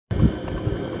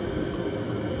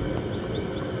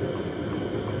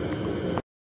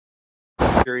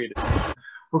Agreed.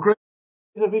 We're great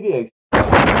video.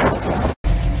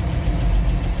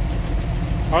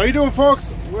 How you doing,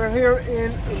 folks? We're here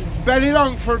in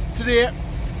Ballylongford today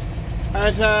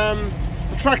at a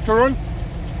tractor run.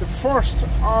 The 1st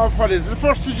of, what is it? The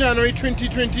 1st of January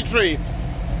 2023.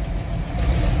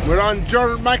 We're on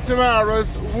Gerald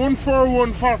McNamara's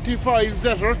 14145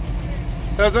 zetor.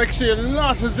 There's actually a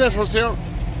lot of zetors here.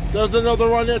 There's another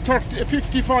one at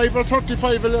 55 or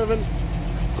 3511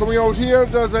 coming out here.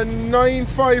 There's a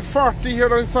 9540 here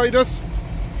alongside us.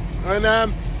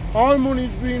 And all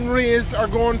monies being raised are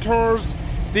going towards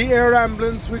the air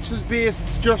ambulance, which is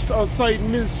based just outside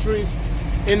Mill Street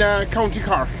in County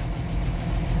Cork.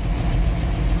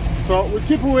 So we'll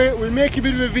tip away, we'll make a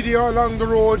bit of a video along the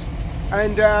road,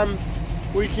 and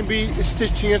we can be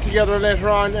stitching it together later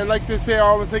on. And like they say,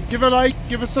 always like, give a like,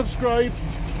 give a subscribe,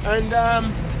 and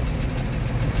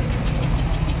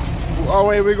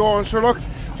away we go. And sure, look,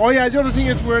 oh yeah, the other thing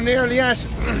is we're nearly at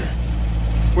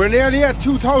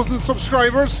 2,000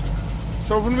 subscribers.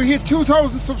 So when we hit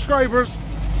 2,000 subscribers,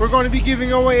 we're going to be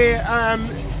giving away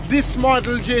this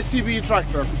model JCB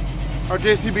tractor, or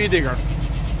JCB digger.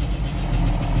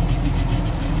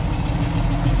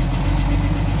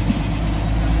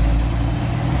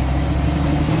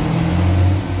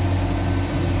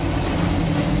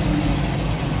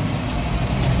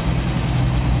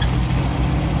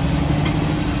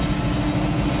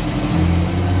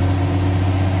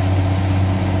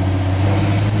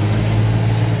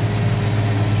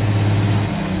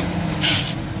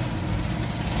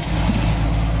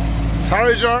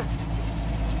 Sorry, John.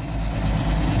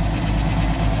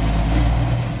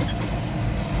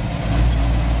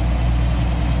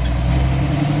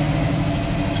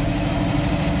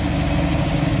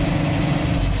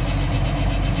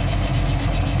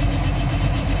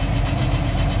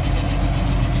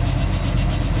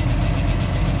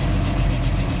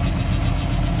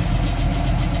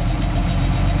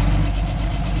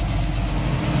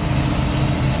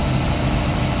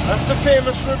 That's the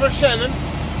famous River Shannon.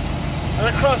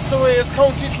 And across the way is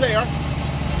County Clare.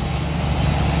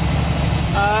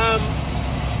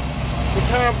 The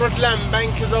Tarbert Land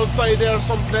Bank is outside there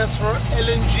someplace for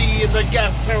LNG in the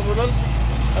gas terminal.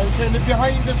 And kind of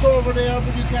behind us over there,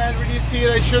 but you can't really see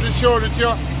it. I should have showed it to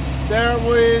you. There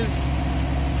was,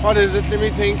 what is it, let me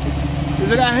think.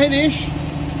 Is it a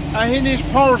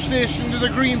Hinish power station to the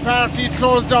Green Party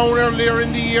closed down earlier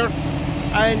in the year.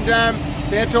 And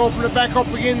they had to open it back up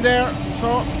again there.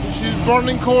 So she's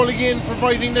burning coal again,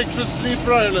 providing electricity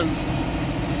for Ireland.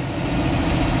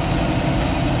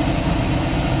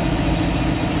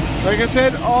 Like I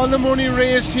said, all the money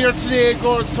raised here today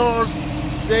goes towards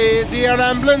the air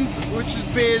ambulance, which is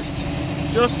based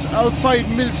just outside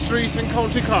Mill Street in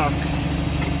County Cork.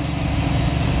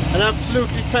 An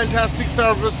absolutely fantastic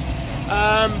service.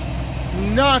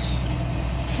 Not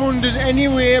funded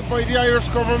anyway by the Irish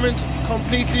government,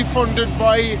 completely funded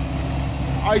by,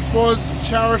 I suppose,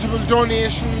 charitable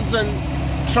donations and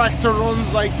tractor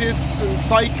runs like this and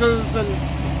cycles and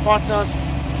whatnot.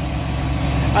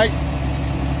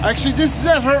 Actually, this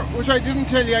zetor, which I didn't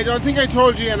tell you, I don't think I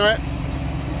told you anyway,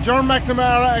 John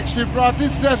McNamara actually brought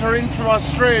this zetor in from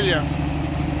Australia.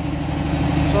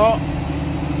 So,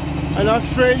 an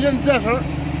Australian zetor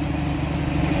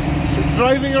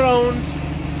driving around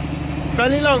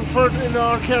Ballylongford in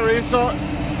North Kerry. So,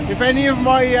 if any of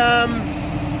my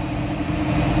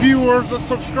viewers or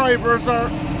subscribers are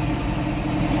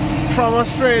from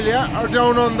Australia or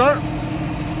down under,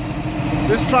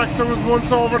 this tractor was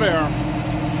once over there.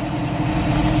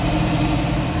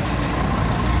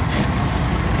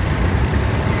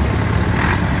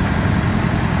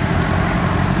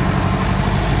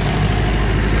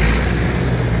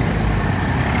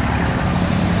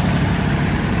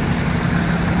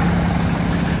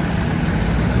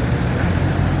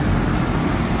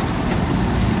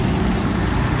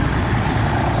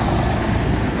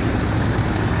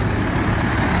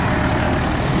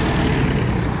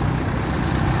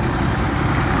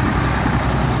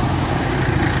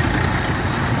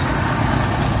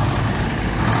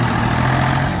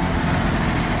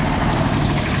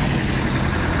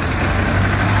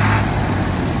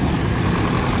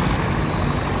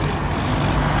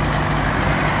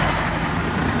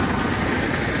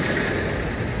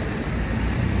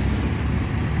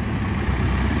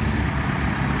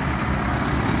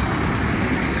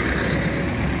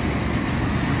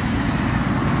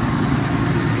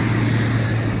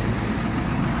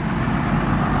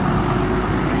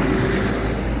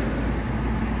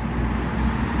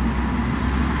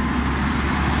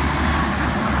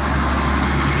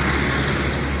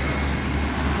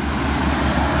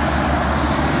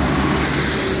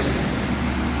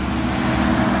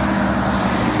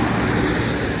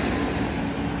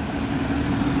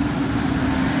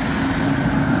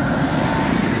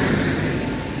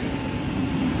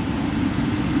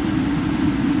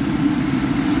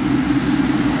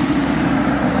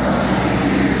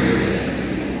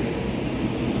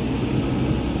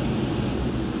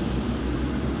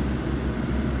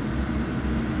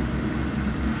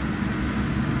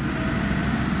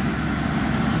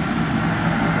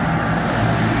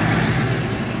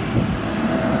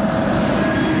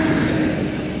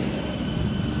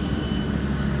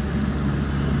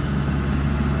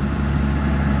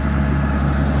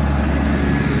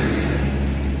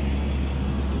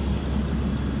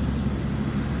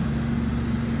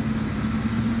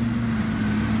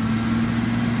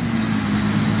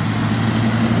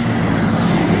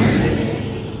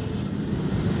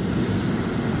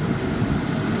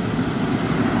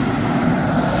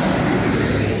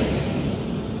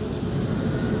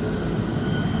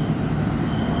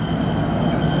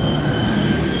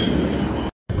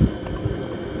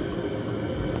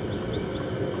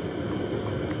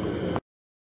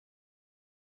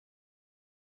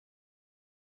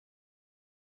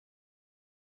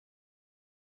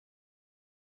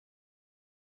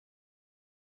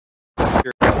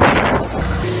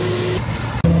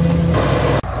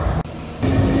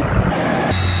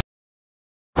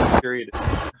 period.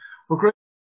 We're great.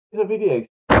 It's a video.